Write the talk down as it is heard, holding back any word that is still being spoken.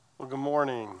Well, good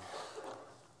morning.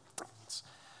 I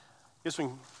guess we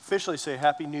can officially say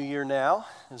Happy New Year now,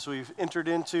 as we've entered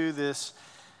into this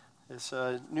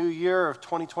new year of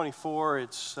 2024.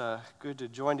 It's good to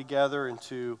join together and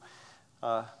to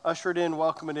usher it in,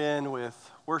 welcome it in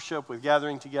with worship, with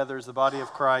gathering together as the body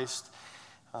of Christ,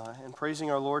 and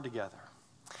praising our Lord together.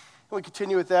 And we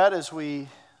continue with that as we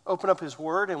open up His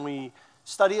Word and we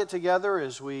study it together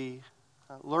as we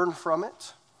learn from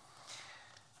it.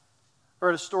 I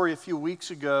read a story a few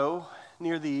weeks ago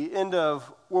near the end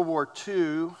of World War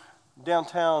II.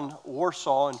 Downtown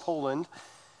Warsaw in Poland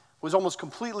was almost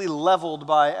completely leveled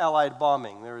by Allied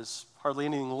bombing. There was hardly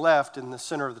anything left in the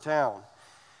center of the town.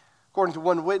 According to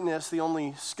one witness, the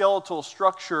only skeletal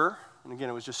structure, and again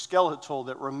it was just skeletal,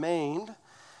 that remained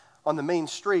on the main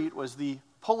street was the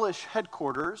Polish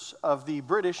headquarters of the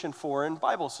British and Foreign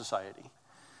Bible Society.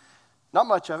 Not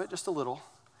much of it, just a little.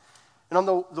 And on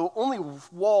the only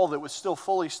wall that was still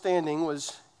fully standing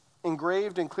was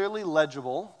engraved and clearly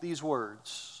legible these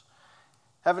words: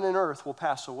 "Heaven and earth will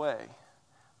pass away,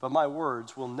 but my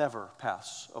words will never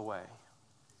pass away."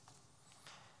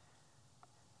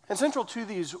 And central to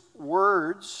these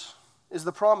words is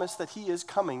the promise that He is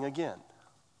coming again.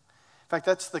 In fact,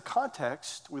 that's the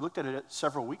context. We looked at it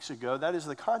several weeks ago. That is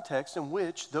the context in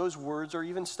which those words are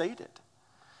even stated.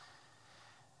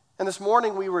 And this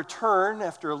morning we return,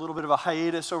 after a little bit of a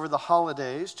hiatus over the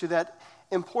holidays, to that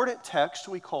important text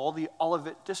we call the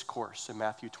Olivet Discourse in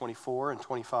Matthew 24 and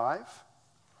 25.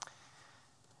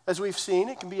 As we've seen,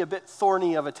 it can be a bit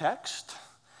thorny of a text.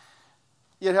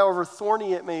 Yet, however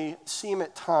thorny it may seem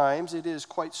at times, it is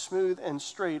quite smooth and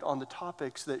straight on the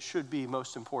topics that should be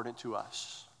most important to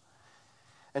us.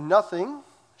 And nothing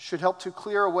should help to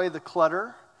clear away the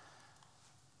clutter,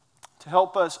 to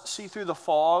help us see through the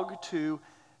fog, to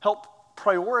help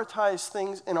prioritize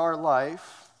things in our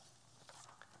life,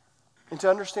 and to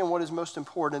understand what is most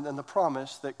important than the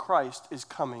promise that Christ is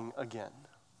coming again.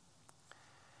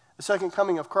 The second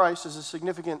coming of Christ is a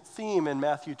significant theme in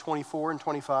Matthew 24 and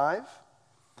 25.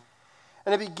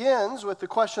 And it begins with the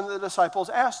question that the disciples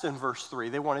asked in verse 3.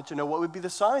 They wanted to know what would be the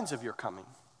signs of your coming.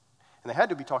 And they had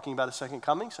to be talking about a second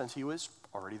coming since He was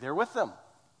already there with them.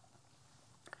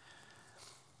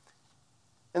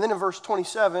 And then in verse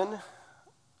 27,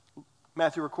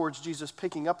 Matthew records Jesus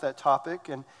picking up that topic,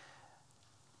 and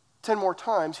 10 more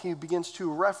times he begins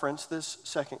to reference this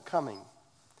second coming.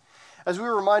 As we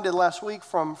were reminded last week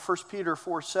from 1 Peter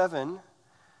 4:7,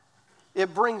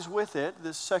 it brings with it,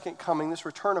 this second coming, this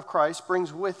return of Christ,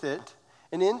 brings with it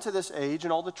an end to this age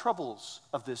and all the troubles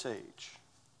of this age.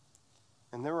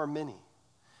 And there are many.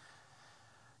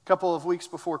 A couple of weeks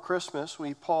before Christmas,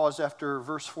 we paused after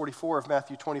verse 44 of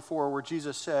Matthew 24, where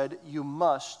Jesus said, "You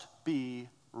must be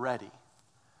ready,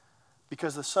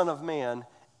 because the Son of Man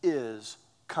is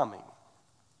coming."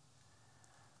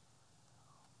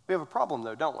 We have a problem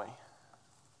though, don't we?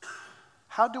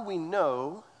 How do we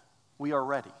know we are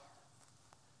ready?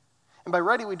 And by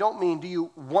ready, we don't mean, do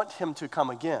you want Him to come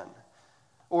again?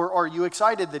 Or are you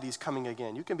excited that He's coming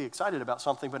again? You can be excited about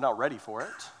something but not ready for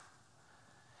it.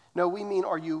 No, we mean,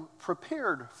 are you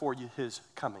prepared for His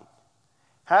coming?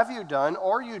 Have you done,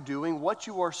 are you doing what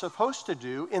you are supposed to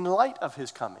do in light of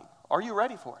His coming? Are you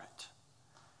ready for it?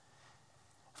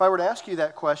 If I were to ask you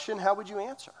that question, how would you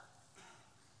answer?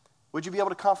 Would you be able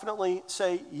to confidently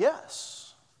say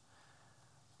yes?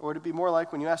 Or would it be more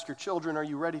like when you ask your children, are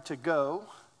you ready to go?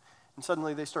 And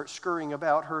suddenly they start scurrying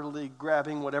about, hurriedly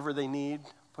grabbing whatever they need,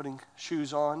 putting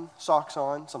shoes on, socks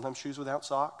on, sometimes shoes without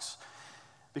socks,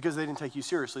 because they didn't take you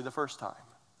seriously the first time.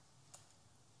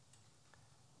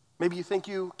 Maybe you think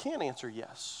you can answer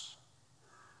yes.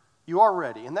 You are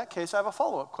ready. In that case, I have a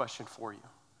follow-up question for you.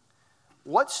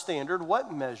 What standard,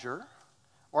 what measure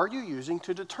are you using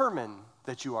to determine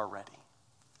that you are ready?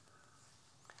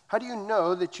 How do you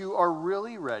know that you are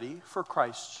really ready for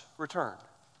Christ's return?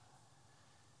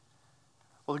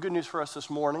 Well, the good news for us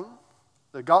this morning,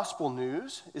 the gospel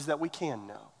news, is that we can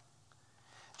know.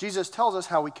 Jesus tells us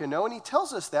how we can know, and He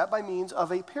tells us that by means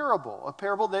of a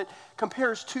parable that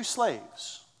compares two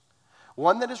slaves.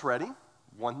 One that is ready,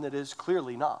 one that is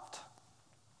clearly not.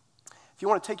 If you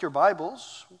want to take your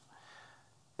Bibles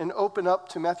and open up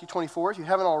to Matthew 24, if you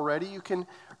haven't already, you can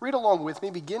read along with me,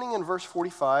 beginning in verse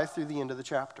 45 through the end of the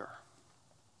chapter.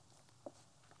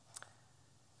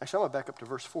 Actually, I'm going to back up to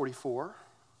verse 44.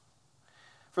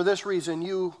 "For this reason,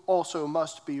 you also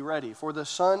must be ready, for the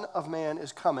Son of Man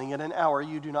is coming at an hour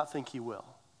you do not think He will.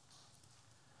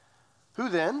 Who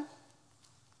then,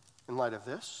 in light of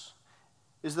this,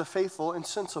 is the faithful and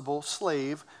sensible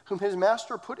slave whom his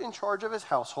master put in charge of his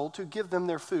household to give them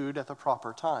their food at the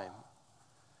proper time?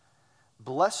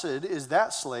 Blessed is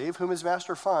that slave whom his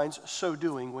master finds so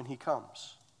doing when he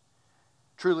comes.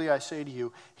 Truly I say to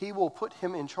you, he will put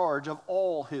him in charge of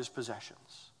all his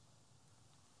possessions.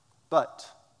 But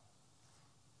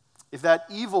if that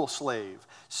evil slave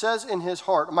says in his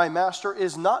heart, my master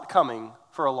is not coming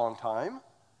for a long time,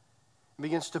 and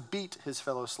begins to beat his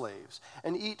fellow slaves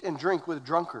and eat and drink with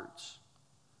drunkards,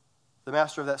 the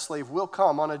master of that slave will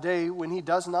come on a day when he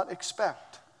does not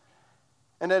expect,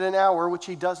 and at an hour which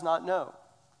he does not know,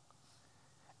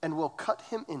 and will cut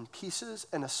him in pieces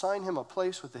and assign him a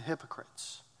place with the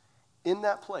hypocrites. In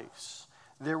that place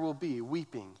there will be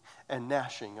weeping and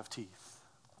gnashing of teeth.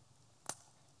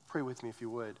 Pray with me if you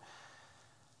would.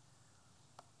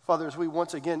 Father, as we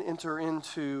once again enter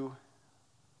into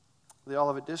the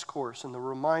Olivet Discourse and the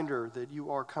reminder that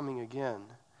you are coming again,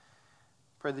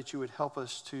 pray that you would help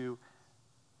us to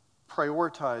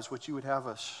prioritize what you would have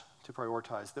us to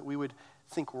prioritize, that we would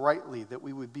think rightly, that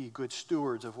we would be good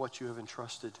stewards of what you have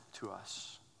entrusted to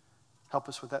us. Help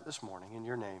us with that this morning. In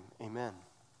your name, amen.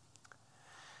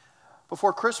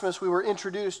 Before Christmas, we were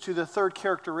introduced to the third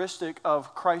characteristic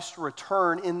of Christ's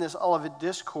return in this Olivet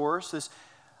Discourse, this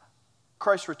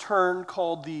Christ's return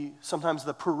called sometimes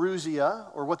the Parousia,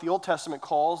 or what the Old Testament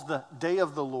calls the Day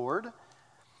of the Lord.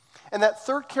 And that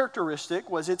third characteristic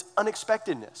was its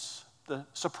unexpectedness, the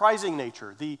surprising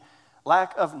nature, the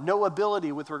lack of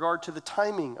knowability with regard to the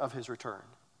timing of his return.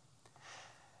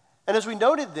 And as we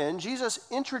noted then, Jesus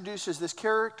introduces this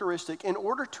characteristic in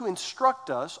order to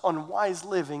instruct us on wise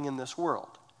living in this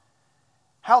world.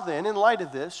 How then, in light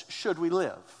of this, should we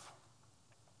live?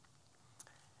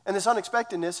 And this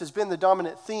unexpectedness has been the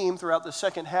dominant theme throughout the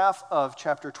second half of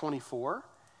chapter 24.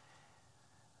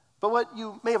 But what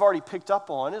you may have already picked up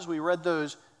on as we read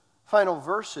those final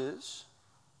verses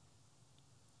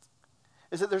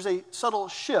is that there's a subtle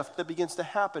shift that begins to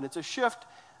happen. It's a shift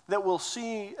that we'll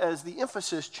see as the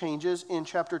emphasis changes in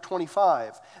chapter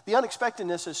 25. The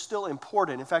unexpectedness is still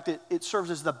important. In fact, it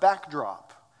serves as the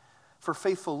backdrop for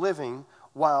faithful living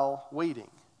while waiting.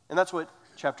 And that's what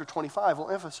chapter 25 will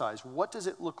emphasize. What does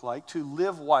it look like to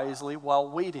live wisely while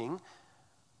waiting,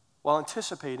 while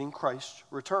anticipating Christ's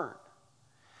return?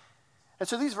 And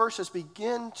so these verses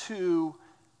begin to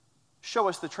show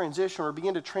us the transition, or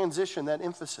begin to transition that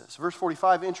emphasis. Verse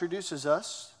 45 introduces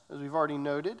us, as we've already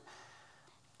noted,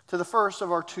 to the first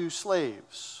of our two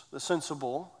slaves, the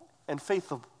sensible and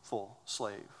faithful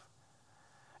slave.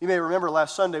 You may remember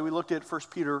last Sunday we looked at 1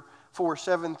 Peter 4,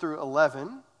 7 through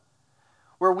 11,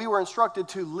 where we were instructed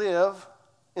to live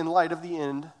in light of the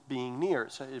end being near.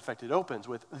 So in fact, it opens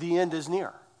with, the end is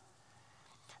near.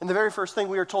 And the very first thing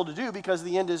we are told to do, because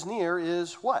the end is near,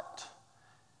 is what?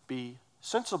 Be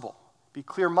sensible. Be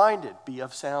clear-minded, be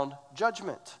of sound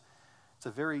judgment. It's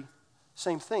the very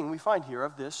same thing we find here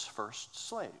of this first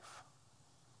slave.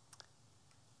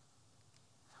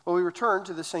 Well, we return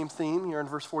to the same theme here in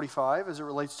verse 45 as it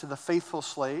relates to the faithful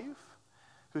slave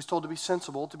who's told to be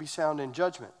sensible, to be sound in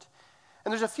judgment.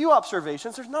 And there's a few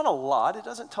observations. There's not a lot. It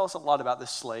doesn't tell us a lot about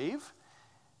this slave.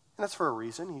 And that's for a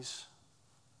reason. He's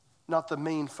not the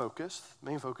main focus. The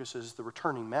main focus is the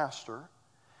returning master.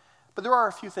 But there are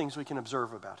a few things we can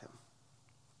observe about him.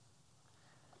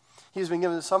 He's been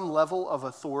given some level of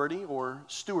authority or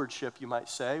stewardship, you might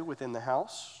say, within the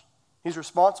house. He's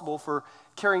responsible for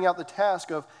carrying out the task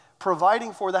of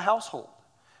providing for the household,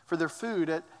 for their food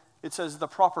at, it says, the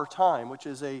proper time, which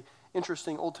is an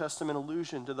interesting Old Testament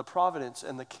allusion to the providence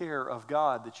and the care of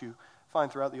God that you find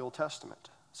throughout the Old Testament,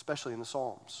 especially in the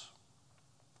Psalms.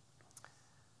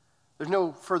 There's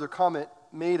no further comment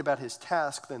made about his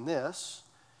task than this.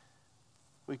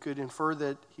 We could infer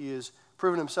that he has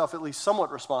proven himself at least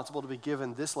somewhat responsible to be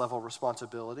given this level of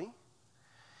responsibility.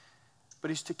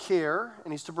 But he's to care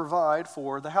and he's to provide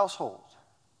for the household.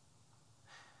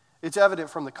 It's evident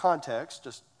from the context,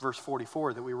 just verse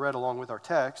 44 that we read along with our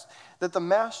text, that the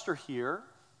master here,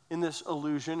 in this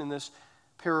allusion, in this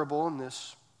parable, in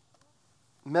this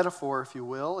metaphor, if you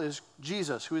will, is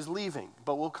Jesus, who is leaving,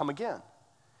 but will come again.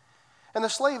 And the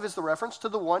slave is the reference to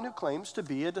the one who claims to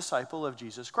be a disciple of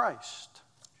Jesus Christ.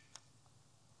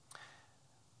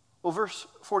 Well, verse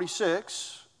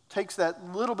 46 takes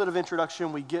that little bit of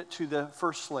introduction we get to the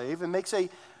first slave and makes a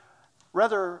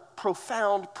rather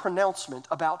profound pronouncement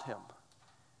about him.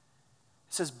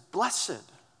 It says, blessed.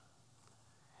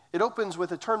 It opens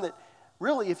with a term that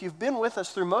really, if you've been with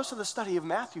us through most of the study of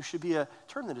Matthew, should be a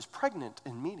term that is pregnant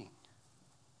in meaning.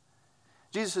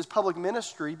 Jesus' public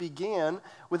ministry began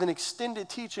with an extended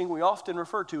teaching we often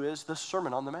refer to as the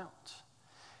Sermon on the Mount.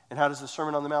 And how does the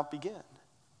Sermon on the Mount begin?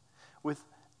 With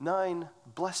 9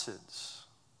 blesseds.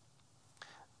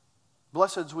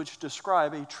 Blesseds which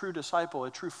describe a true disciple,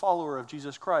 a true follower of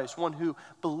Jesus Christ, one who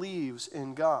believes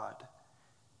in God.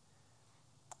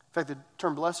 In fact, the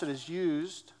term blessed is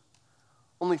used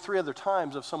only 3 other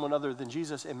times of someone other than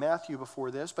Jesus in Matthew before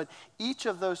this, but each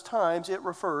of those times it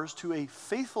refers to a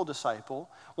faithful disciple,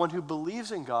 one who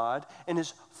believes in God and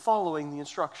is following the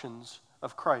instructions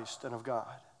of Christ and of God.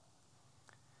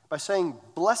 By saying,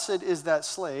 blessed is that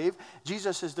slave,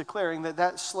 Jesus is declaring that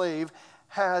that slave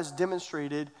has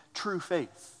demonstrated true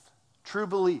faith, true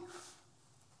belief.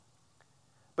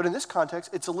 But in this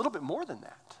context, it's a little bit more than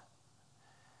that.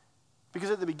 Because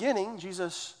at the beginning,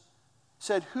 Jesus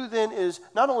said, who then is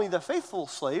not only the faithful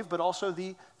slave, but also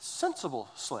the sensible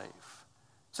slave.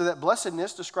 So that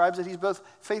blessedness describes that he's both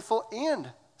faithful and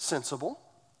sensible.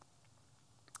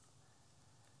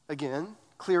 Again,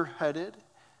 clear-headed,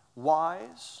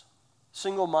 wise,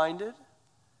 single-minded.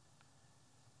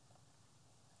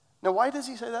 Now, why does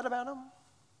he say that about him?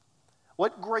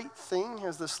 What great thing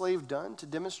has the slave done to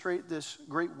demonstrate this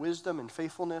great wisdom and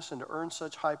faithfulness and to earn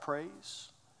such high praise?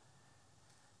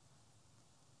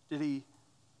 Did he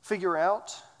figure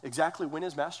out exactly when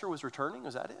his master was returning?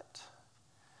 Was that it?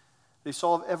 Did he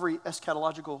solve every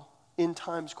eschatological end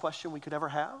times question we could ever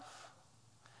have?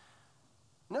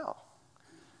 No.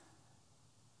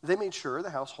 They made sure the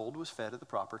household was fed at the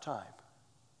proper time.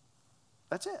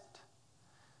 That's it.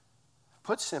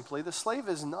 Put simply, the slave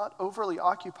is not overly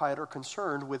occupied or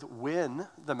concerned with when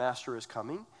the master is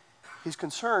coming. He's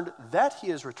concerned that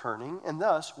he is returning and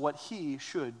thus what he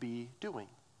should be doing.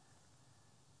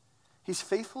 He's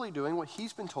faithfully doing what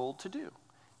he's been told to do,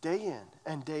 day in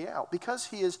and day out. Because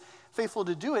he is faithful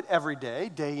to do it every day,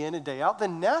 day in and day out,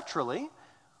 then naturally,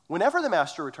 whenever the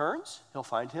master returns, he'll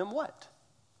find him what?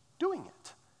 Doing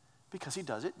it. Because he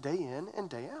does it day in and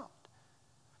day out.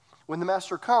 When the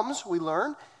master comes, we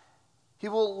learn, he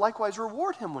will likewise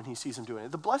reward him when he sees him doing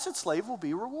it. The blessed slave will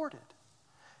be rewarded.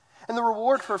 And the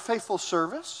reward for faithful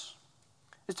service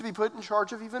is to be put in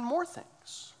charge of even more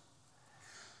things.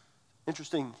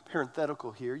 Interesting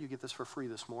parenthetical here. You get this for free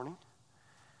this morning.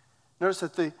 Notice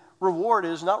that the reward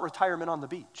is not retirement on the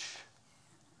beach.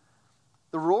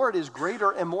 The reward is greater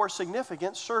and more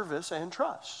significant service and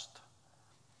trust.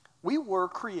 We were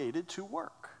created to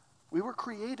work. We were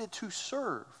created to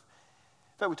serve.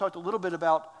 In fact, we talked a little bit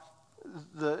about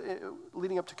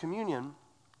leading up to communion,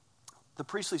 the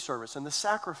priestly service and the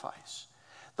sacrifice.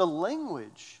 The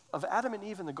language of Adam and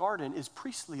Eve in the garden is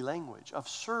priestly language of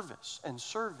service and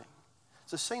serving.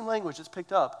 It's the same language that's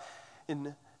picked up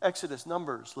in Exodus,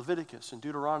 Numbers, Leviticus, and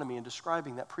Deuteronomy in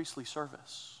describing that priestly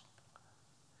service.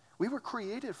 We were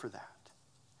created for that.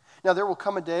 Now, there will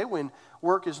come a day when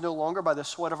work is no longer by the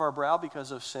sweat of our brow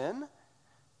because of sin.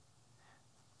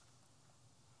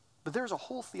 But there's a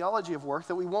whole theology of work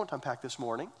that we won't unpack this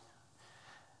morning.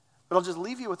 But I'll just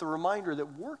leave you with a reminder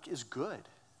that work is good.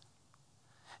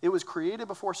 It was created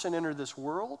before sin entered this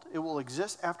world. It will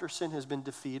exist after sin has been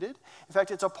defeated. In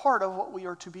fact, it's a part of what we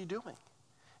are to be doing.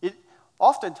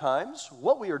 Oftentimes,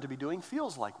 what we are to be doing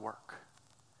feels like work.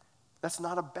 That's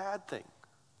not a bad thing.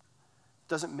 It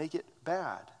doesn't make it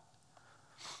bad.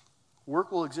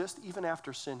 Work will exist even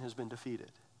after sin has been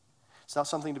defeated. It's not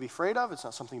something to be afraid of. It's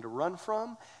not something to run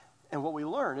from. And what we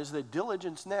learn is that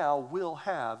diligence now will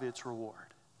have its reward.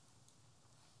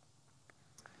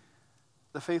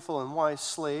 The faithful and wise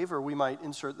slave, or we might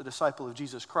insert the disciple of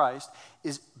Jesus Christ,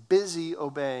 is busy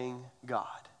obeying God.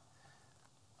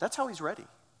 That's how he's ready.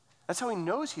 That's how he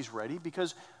knows he's ready,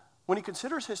 because when he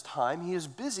considers his time, he is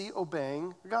busy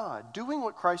obeying God, doing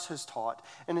what Christ has taught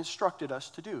and instructed us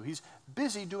to do. He's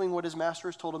busy doing what his master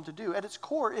has told him to do. At its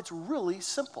core, it's really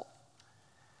simple.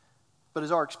 But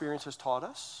as our experience has taught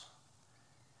us,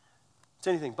 it's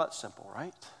anything but simple,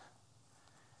 right?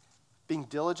 Being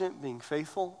diligent, being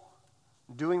faithful,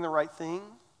 doing the right thing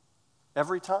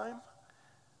every time,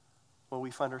 well,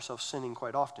 we find ourselves sinning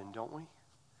quite often, don't we?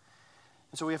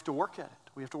 And so we have to work at it.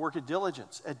 We have to work at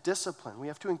diligence, at discipline. We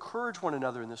have to encourage one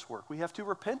another in this work. We have to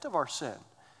repent of our sin.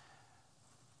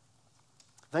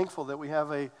 Thankful that we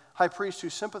have a high priest who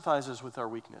sympathizes with our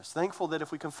weakness. Thankful that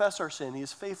if we confess our sin, he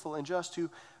is faithful and just to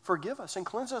forgive us and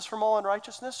cleanse us from all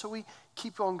unrighteousness, so we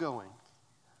keep on going.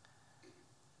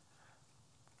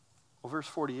 Well, verse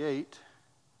 48,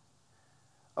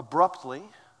 abruptly,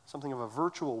 something of a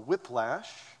virtual whiplash,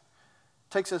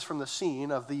 takes us from the scene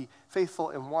of the faithful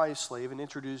and wise slave and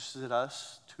introduces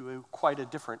us to quite a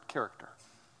different character.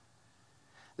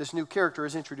 This new character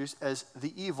is introduced as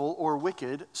the evil or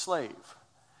wicked slave.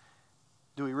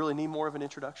 Do we really need more of an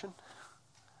introduction?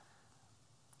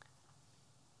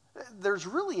 There's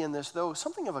really in this, though,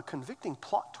 something of a convicting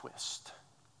plot twist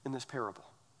in this parable.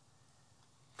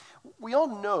 We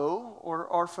all know or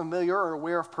are familiar or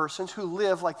aware of persons who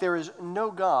live like there is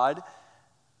no God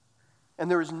and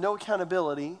there is no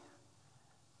accountability,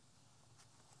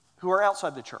 who are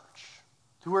outside the church,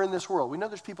 who are in this world. We know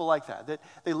there's people like that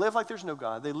they live like there's no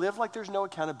God. They live like there's no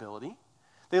accountability.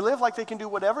 They live like they can do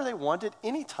whatever they want at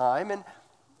any time and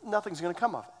nothing's going to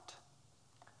come of it.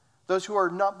 Those who are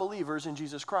not believers in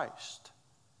Jesus Christ.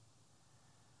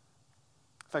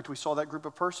 In fact, we saw that group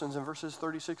of persons in verses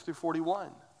 36 through 41.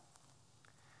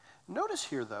 Notice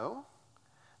here, though,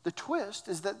 the twist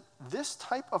is that this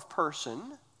type of person,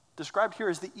 described here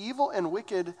as the evil and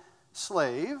wicked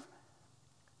slave,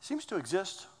 seems to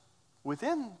exist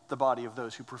within the body of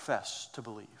those who profess to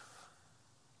believe.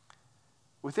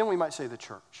 Within, we might say, the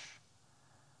church.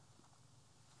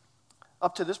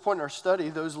 Up to this point in our study,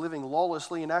 those living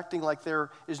lawlessly and acting like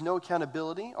there is no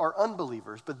accountability are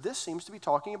unbelievers. But this seems to be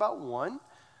talking about one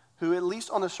who, at least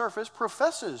on the surface,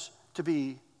 professes to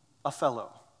be a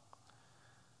fellow,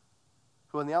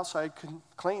 who on the outside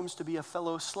claims to be a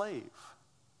fellow slave.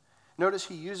 Notice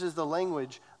he uses the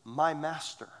language, my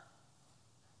master.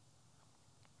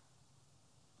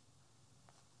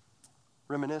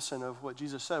 Reminiscent of what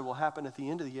Jesus said will happen at the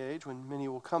end of the age when many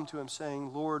will come to him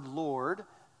saying, Lord, Lord,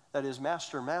 that is,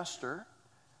 Master, Master.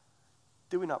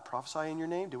 Did we not prophesy in your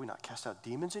name? Did we not cast out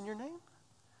demons in your name?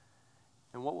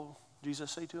 And what will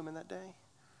Jesus say to him in that day?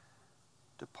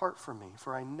 Depart from me,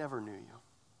 for I never knew you.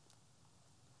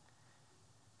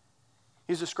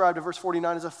 He's described in verse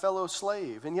 49 as a fellow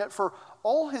slave, and yet for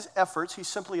all his efforts, he's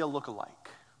simply a look-alike.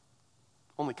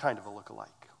 Only kind of a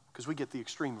look-alike, because we get the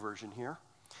extreme version here.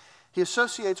 He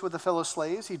associates with the fellow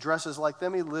slaves, he dresses like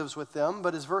them, he lives with them,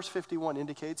 but as verse 51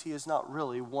 indicates, he is not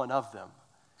really one of them.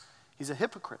 He's a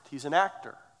hypocrite, he's an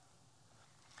actor.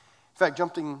 In fact,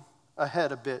 jumping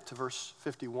ahead a bit to verse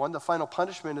 51, the final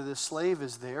punishment of this slave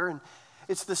is there, and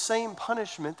it's the same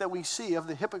punishment that we see of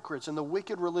the hypocrites and the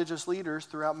wicked religious leaders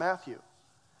throughout Matthew.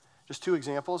 Just two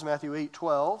examples, Matthew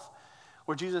 8:12,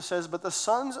 where Jesus says, but the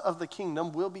sons of the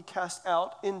kingdom will be cast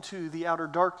out into the outer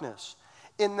darkness.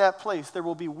 In that place there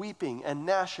will be weeping and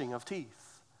gnashing of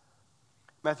teeth.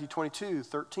 Matthew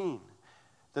 22:13.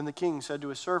 Then the king said to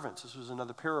his servants, this was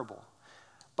another parable,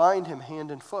 bind him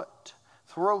hand and foot,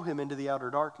 throw him into the outer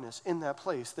darkness. In that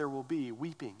place there will be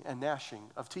weeping and gnashing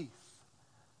of teeth.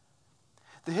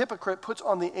 The hypocrite puts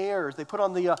on the airs, they put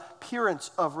on the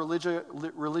appearance of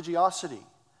religiosity.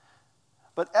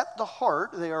 But at the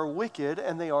heart they are wicked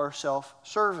and they are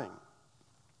self-serving.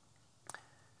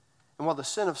 And while the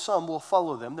sin of some will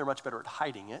follow them, they're much better at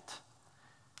hiding it.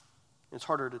 It's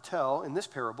harder to tell. In this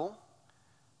parable,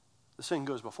 the sin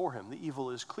goes before him. The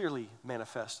evil is clearly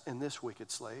manifest in this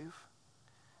wicked slave.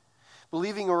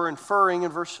 Believing or inferring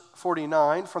in verse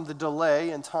 49 from the delay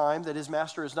in time that his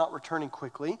master is not returning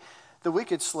quickly, the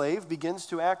wicked slave begins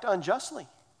to act unjustly.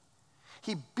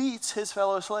 He beats his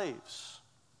fellow slaves.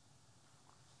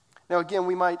 Now again,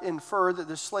 we might infer that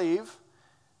this slave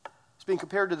is being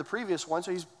compared to the previous one,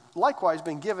 so he's likewise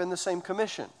been given the same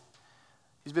commission.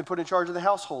 He's been put in charge of the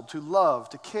household to love,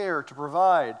 to care, to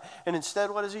provide. And instead,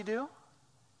 what does he do?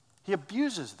 He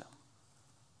abuses them.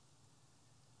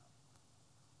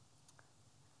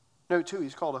 Note too,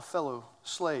 he's called a fellow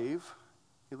slave.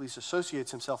 He at least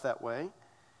associates himself that way.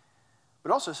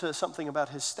 But also says something about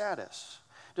his status.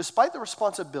 Despite the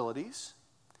responsibilities,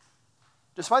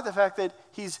 despite the fact that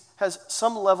he has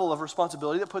some level of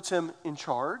responsibility that puts him in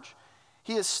charge,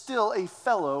 he is still a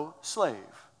fellow slave.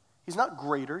 He's not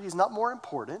greater, he's not more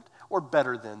important or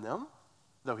better than them,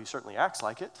 though he certainly acts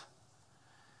like it.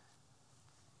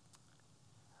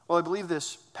 Well, I believe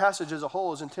this passage as a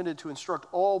whole is intended to instruct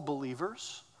all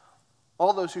believers,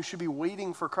 all those who should be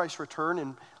waiting for Christ's return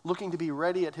and looking to be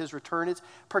ready at his return. It's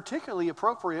particularly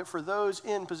appropriate for those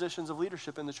in positions of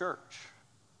leadership in the church.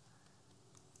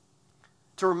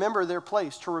 To remember their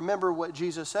place, to remember what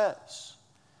Jesus says.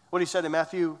 What he said in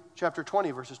Matthew chapter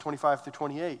 20, verses 25 through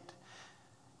 28.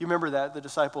 You remember that? The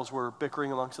disciples were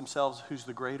bickering amongst themselves, who's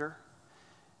the greater?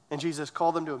 And Jesus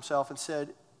called them to himself and said,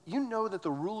 you know that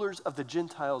the rulers of the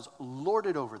Gentiles lord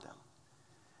it over them.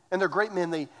 And their great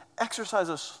men, they exercise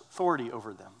authority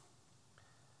over them.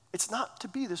 It's not to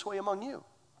be this way among you.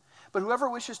 But whoever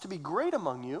wishes to be great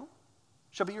among you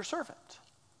shall be your servant.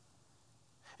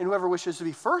 And whoever wishes to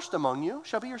be first among you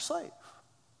shall be your slave.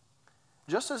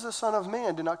 Just as the Son of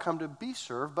Man did not come to be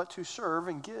served, but to serve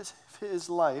and give his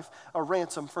life a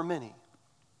ransom for many.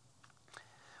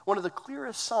 One of the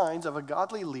clearest signs of a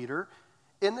godly leader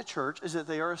in the church is that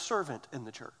they are a servant in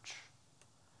the church.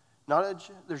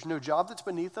 There's no job that's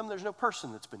beneath them. There's no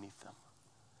person that's beneath them.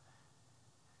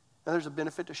 Now, there's a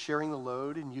benefit to sharing the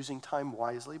load and using time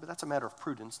wisely, but that's a matter of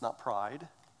prudence, not pride.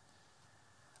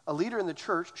 a leader in the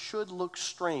church should look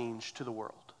strange to the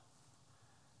world.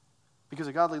 Because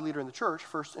a godly leader in the church,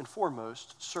 first and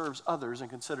foremost, serves others and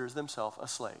considers themselves a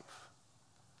slave.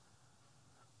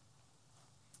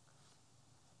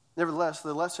 Nevertheless,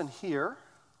 the lesson here,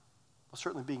 well,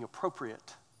 certainly being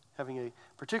appropriate, having a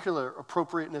particular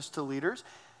appropriateness to leaders,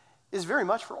 is very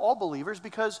much for all believers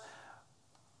because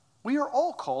we are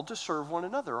all called to serve one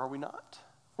another, are we not?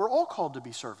 We're all called to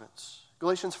be servants.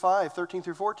 Galatians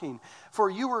 5:13-14. For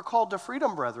you were called to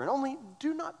freedom, brethren. Only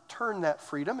do not turn that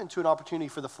freedom into an opportunity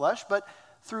for the flesh, but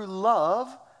through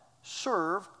love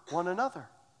serve one another.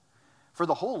 For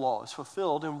the whole law is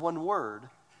fulfilled in one word.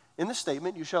 In the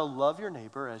statement, you shall love your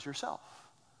neighbor as yourself.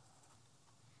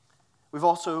 We've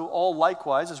also all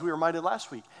likewise, as we were reminded last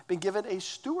week, been given a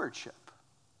stewardship,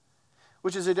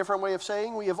 which is a different way of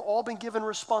saying we have all been given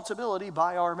responsibility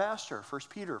by our master. 1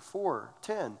 Peter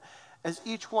 4:10. As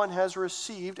each one has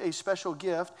received a special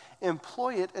gift,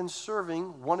 employ it in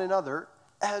serving one another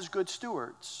as good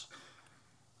stewards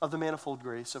of the manifold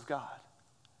grace of God.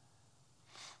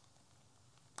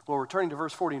 Well, returning to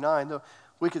verse 49, the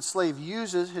wicked slave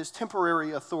uses his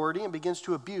temporary authority and begins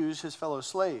to abuse his fellow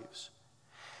slaves.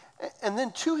 And then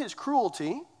to his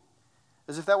cruelty,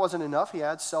 as if that wasn't enough, he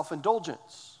adds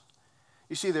self-indulgence.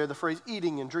 You see there the phrase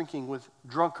eating and drinking with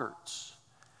drunkards.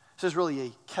 This is really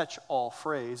a catch-all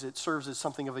phrase. It serves as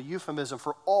something of a euphemism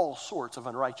for all sorts of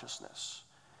unrighteousness.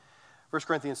 1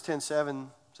 Corinthians 10:7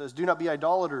 says, do not be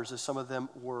idolaters as some of them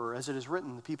were. As it is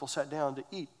written, the people sat down to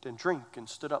eat and drink and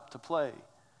stood up to play.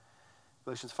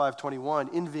 Galatians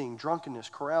 5:21, envying, drunkenness,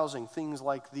 carousing, things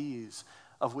like these,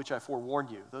 of which I forewarn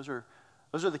you. Those are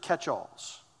the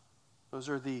catch-alls. Those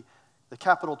are the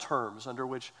capital terms under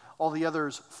which all the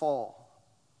others fall.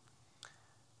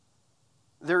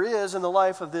 There is in the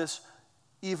life of this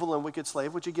evil and wicked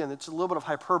slave, which again, it's a little bit of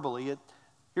hyperbole.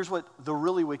 Here's what the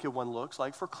really wicked one looks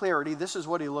like. For clarity, this is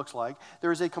what he looks like.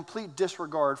 There is a complete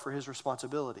disregard for his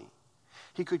responsibility.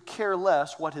 He could care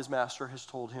less what his master has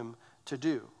told him to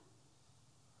do.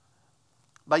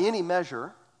 By any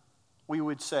measure, we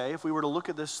would say, if we were to look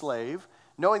at this slave,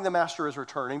 knowing the master is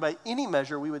returning, by any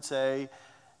measure we would say,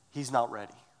 he's not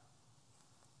ready.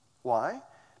 Why?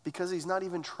 Because he's not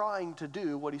even trying to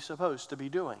do what he's supposed to be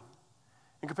doing.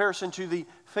 In comparison to the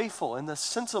faithful and the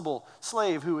sensible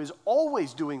slave who is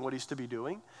always doing what he's to be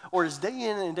doing, or is day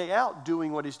in and day out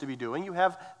doing what he's to be doing, you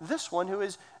have this one who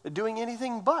is doing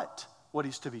anything but what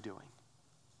he's to be doing.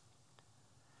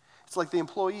 It's like the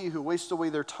employee who wastes away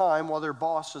their time while their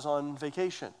boss is on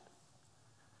vacation,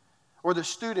 or the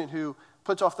student who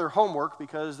puts off their homework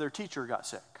because their teacher got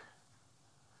sick.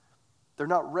 They're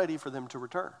not ready for them to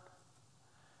return.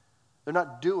 They're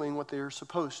not doing what they're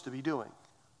supposed to be doing.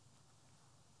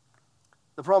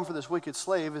 The problem for this wicked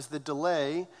slave is that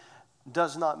delay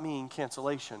does not mean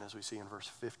cancellation, as we see in verse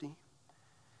 50.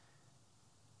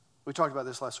 We talked about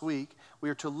this last week. We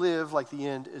are to live like the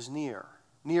end is near.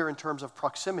 Near in terms of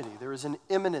proximity. There is an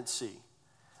imminency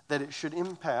that it should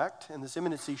impact, and this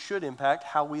imminency should impact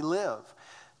how we live.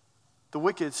 The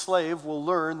wicked slave will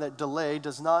learn that delay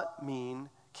does not mean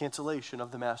cancellation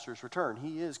of the master's return.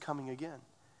 He is coming again.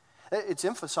 It's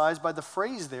emphasized by the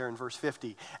phrase there in verse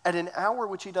 50, at an hour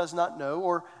which he does not know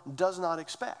or does not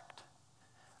expect.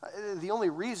 The only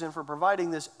reason for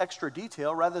providing this extra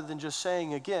detail, rather than just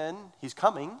saying again, he's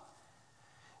coming,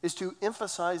 is to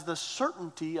emphasize the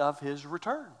certainty of his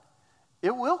return.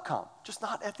 It will come, just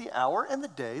not at the hour and the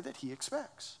day that he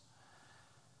expects.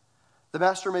 The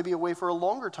master may be away for a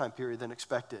longer time period than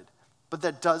expected, but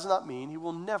that does not mean he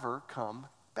will never come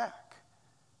back.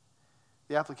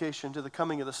 The application to the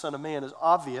coming of the Son of Man is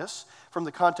obvious from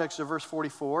the context of verse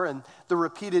 44 and the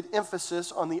repeated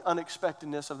emphasis on the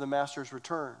unexpectedness of the master's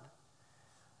return.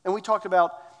 And we talked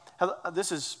about how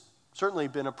this has certainly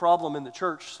been a problem in the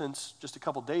church since just a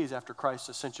couple days after Christ's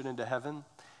ascension into heaven.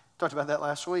 Talked about that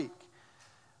last week.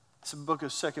 It's the book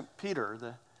of 2 Peter.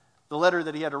 The letter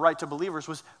that he had to write to believers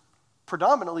was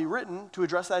predominantly written to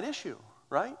address that issue,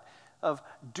 right? Of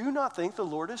do not think the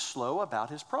Lord is slow about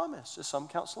his promise, as some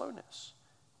count slowness.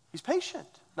 He's patient,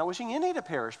 not wishing any to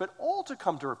perish, but all to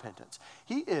come to repentance.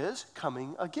 He is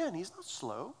coming again. He's not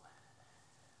slow.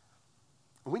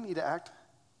 We need to act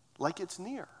like it's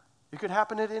near. It could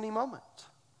happen at any moment.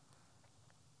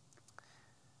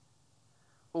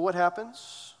 Well, what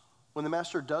happens when the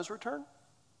master does return?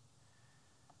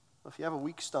 Well, if you have a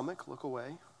weak stomach, look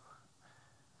away.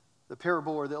 The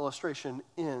parable or the illustration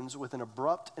ends with an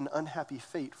abrupt and unhappy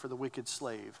fate for the wicked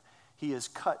slave. He is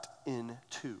cut in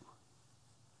two.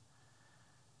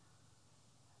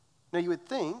 Now, you would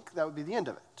think that would be the end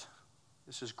of it.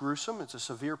 This is gruesome. It's a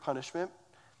severe punishment.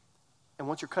 And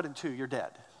once you're cut in two, you're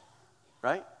dead.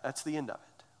 Right? That's the end of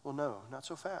it. Well, no, not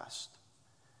so fast.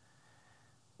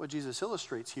 What Jesus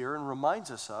illustrates here and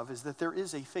reminds us of is that there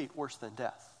is a fate worse than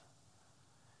death.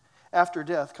 After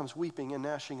death comes weeping and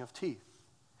gnashing of teeth.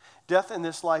 Death in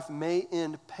this life may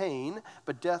end pain,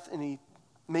 but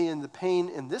may end the pain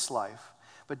in this life,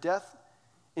 but death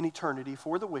in eternity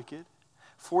for the wicked,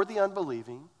 for the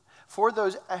unbelieving, for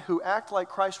those who act like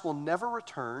Christ will never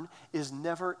return, is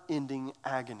never-ending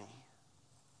agony.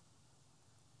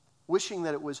 Wishing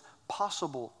that it was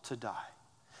possible to die,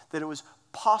 that it was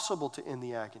possible to end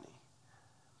the agony,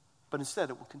 but instead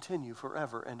it will continue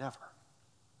forever and ever.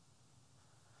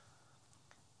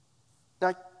 Now,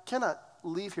 I cannot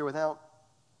leave here without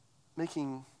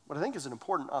making what I think is an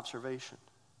important observation.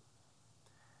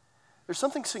 There's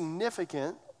something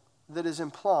significant that is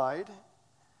implied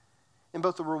in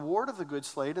both the reward of the good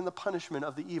slave and the punishment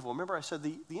of the evil. Remember, I said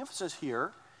the emphasis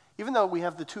here, even though we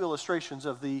have the two illustrations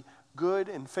of the good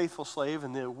and faithful slave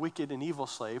and the wicked and evil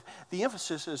slave, the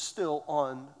emphasis is still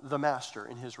on the master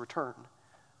in his return.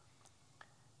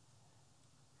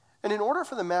 And in order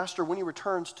for the master, when he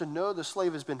returns, to know the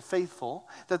slave has been faithful,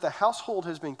 that the household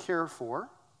has been cared for,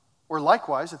 or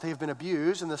likewise, that they have been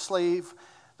abused, and the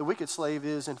wicked slave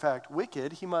is in fact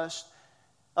wicked, he must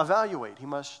evaluate, he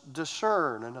must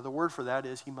discern. Another word for that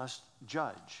is he must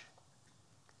judge.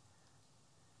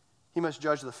 He must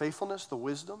judge the faithfulness, the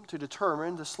wisdom, to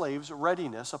determine the slave's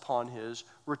readiness upon his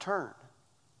return.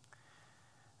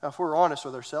 Now, if we're honest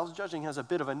with ourselves, judging has a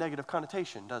bit of a negative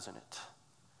connotation, doesn't it?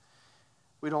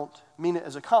 We don't mean it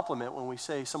as a compliment when we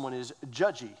say someone is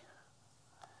judgy.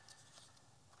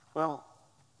 Well,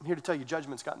 I'm here to tell you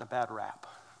judgment's gotten a bad rap.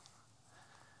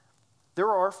 There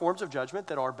are forms of judgment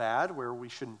that are bad where we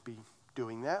shouldn't be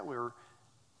doing that. We're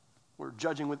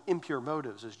judging with impure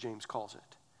motives, as James calls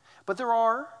it. But there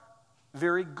are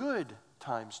very good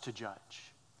times to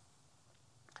judge.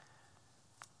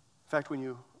 In fact, when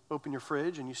you open your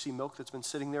fridge and you see milk that's been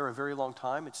sitting there a very long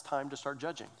time, it's time to start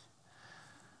judging.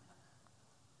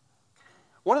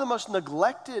 One of the most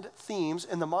neglected themes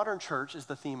in the modern church is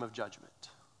the theme of judgment.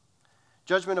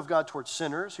 Judgment of God towards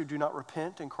sinners who do not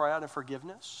repent and cry out in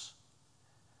forgiveness.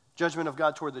 Judgment of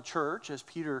God toward the church, as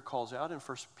Peter calls out in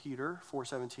 1 Peter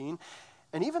 4:17.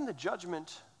 And even the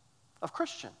judgment of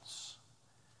Christians.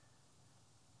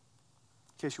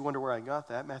 In case you wonder where I got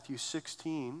that, Matthew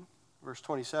 16, verse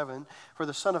 27. For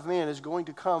the Son of Man is going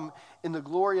to come in the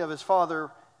glory of his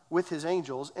Father with his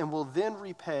angels and will then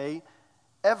repay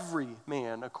every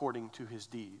man according to his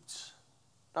deeds.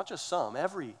 Not just some,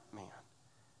 every man.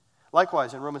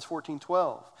 Likewise, in Romans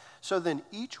 14:12, so then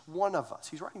each one of us,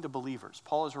 he's writing to believers.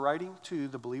 Paul is writing to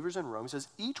the believers in Rome. He says,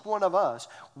 each one of us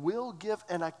will give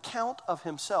an account of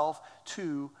himself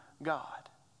to God.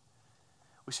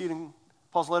 We see it in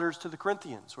Paul's letters to the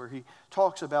Corinthians, where he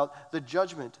talks about the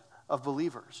judgment of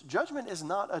believers. Judgment is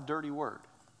not a dirty word.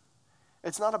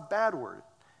 It's not a bad word.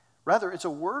 Rather, it's a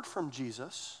word from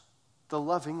Jesus, the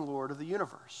loving Lord of the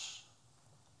universe.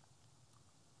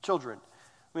 Children,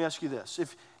 let me ask you this.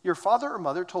 If your father or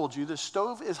mother told you the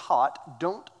stove is hot,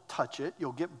 don't touch it,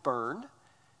 you'll get burned,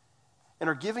 and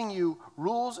are giving you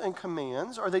rules and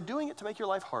commands, are they doing it to make your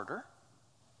life harder?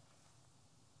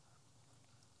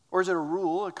 Or is it a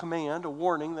rule, a command, a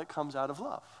warning that comes out of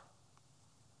love?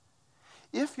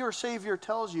 If your Savior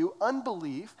tells you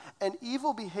unbelief and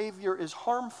evil behavior is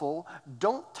harmful,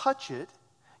 don't touch it,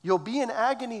 you'll be in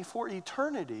agony for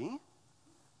eternity,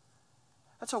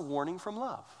 that's a warning from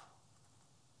love.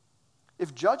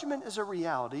 If judgment is a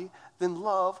reality, then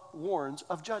love warns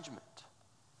of judgment.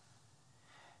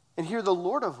 And here the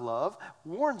Lord of love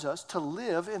warns us to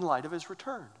live in light of his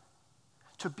return,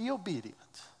 to be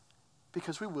obedient,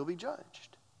 because we will be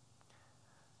judged.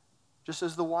 Just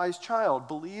as the wise child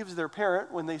believes their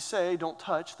parent when they say, don't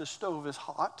touch, the stove is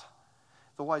hot,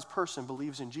 the wise person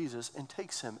believes in Jesus and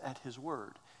takes him at his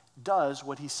word, does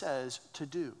what he says to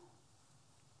do.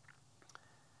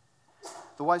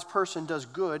 The wise person does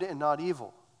good and not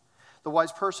evil. The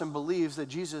wise person believes that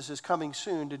Jesus is coming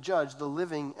soon to judge the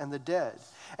living and the dead,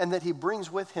 and that he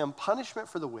brings with him punishment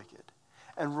for the wicked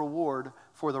and reward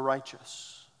for the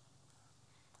righteous.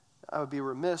 I would be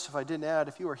remiss if I didn't add,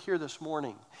 if you are here this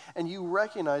morning and you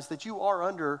recognize that you are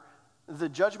under the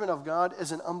judgment of God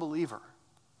as an unbeliever,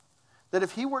 that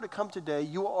if he were to come today,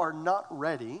 you are not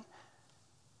ready,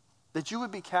 that you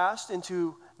would be cast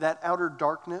into that outer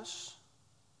darkness,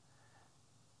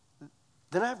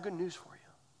 then I have good news for you.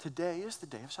 Today is the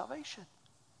day of salvation.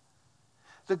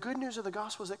 The good news of the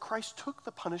gospel is that Christ took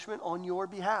the punishment on your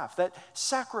behalf, that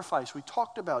sacrifice we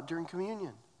talked about during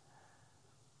communion.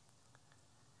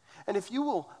 And if you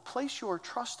will place your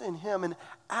trust in him and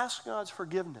ask God's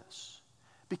forgiveness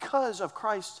because of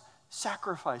Christ's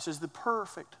sacrifice, as the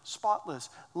perfect, spotless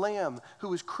lamb who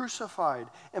was crucified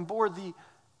and bore the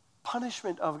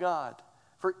punishment of God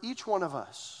for each one of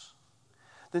us,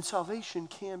 then salvation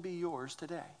can be yours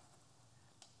today.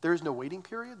 There is no waiting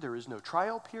period. There is no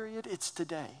trial period. It's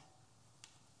today.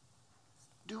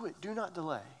 Do it. Do not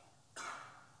delay.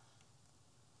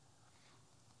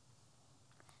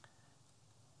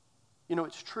 You know,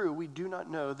 it's true. We do not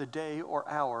know the day or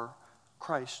hour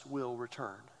Christ will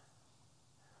return.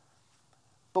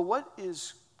 But what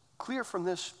is clear from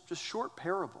this just short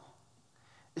parable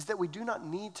is that we do not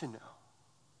need to know.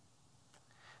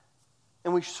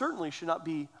 And we certainly should not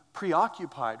be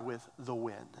preoccupied with the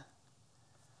when.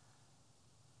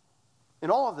 In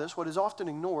all of this, what is often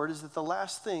ignored is that the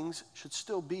last things should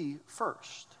still be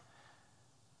first.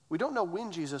 We don't know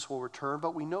when Jesus will return,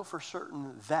 but we know for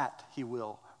certain that he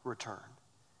will return.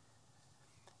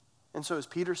 And so as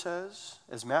Peter says,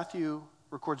 as Matthew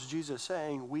records Jesus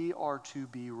saying, we are to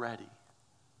be ready.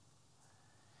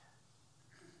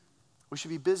 We should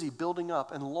be busy building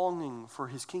up and longing for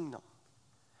his kingdom.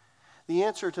 The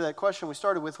answer to that question we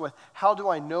started with, how do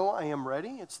I know I am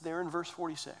ready? It's there in verse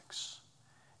 46.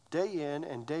 Day in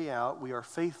and day out, we are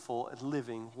faithful at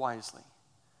living wisely.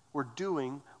 We're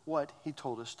doing what he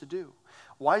told us to do.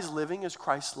 Wise living is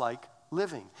Christ-like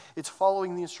living. It's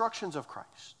following the instructions of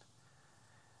Christ.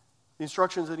 The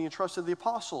instructions that he entrusted the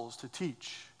apostles to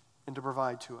teach and to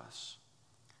provide to us.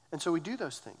 And so we do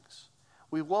those things.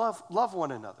 We love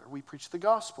one another. We preach the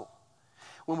gospel.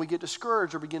 When we get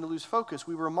discouraged or begin to lose focus,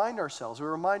 we remind ourselves, we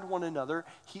remind one another,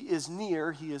 he is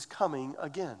near, he is coming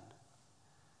again.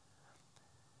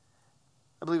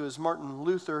 I believe it was Martin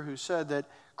Luther who said that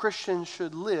Christians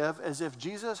should live as if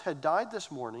Jesus had died this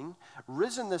morning,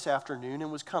 risen this afternoon,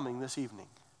 and was coming this evening.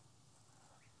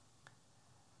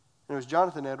 And it was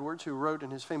Jonathan Edwards who wrote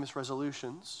in his famous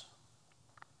resolutions,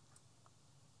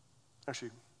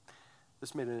 actually,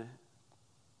 this made an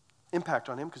impact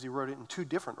on him because he wrote it in 2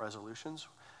 different resolutions.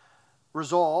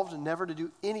 Resolved never to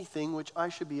do anything which I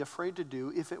should be afraid to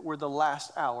do if it were the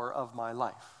last hour of my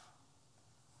life.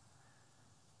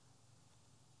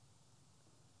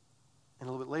 And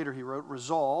a little bit later he wrote,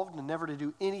 resolved never to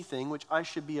do anything which I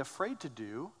should be afraid to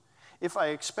do if I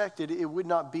expected it would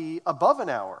not be above an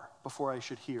hour before I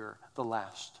should hear the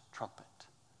last trumpet.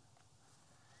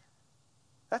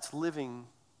 That's living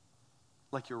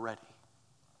like you're ready.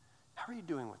 How are you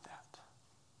doing with that?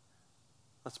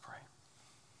 Let's pray.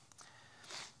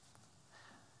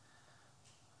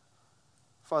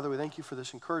 Father, we thank you for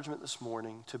this encouragement this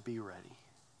morning to be ready.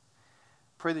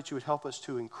 Pray that you would help us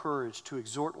to encourage, to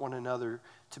exhort one another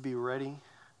to be ready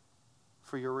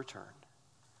for your return,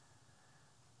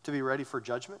 to be ready for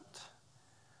judgment,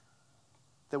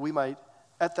 that we might,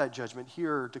 at that judgment,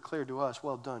 hear declared to us,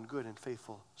 well done, good and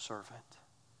faithful servant.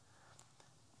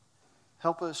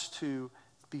 Help us to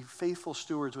be faithful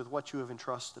stewards with what you have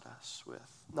entrusted us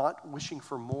with, not wishing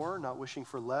for more, not wishing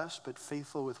for less, but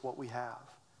faithful with what we have.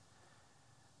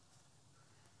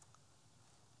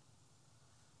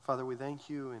 Father, we thank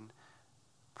you and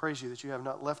praise you that you have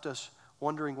not left us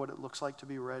wondering what it looks like to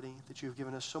be ready, that you have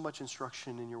given us so much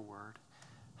instruction in your word.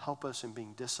 Help us in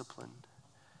being disciplined.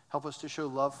 Help us to show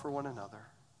love for one another.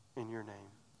 In your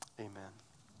name, amen.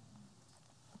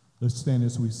 Let's stand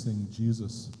as we sing,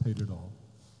 Jesus Paid It All.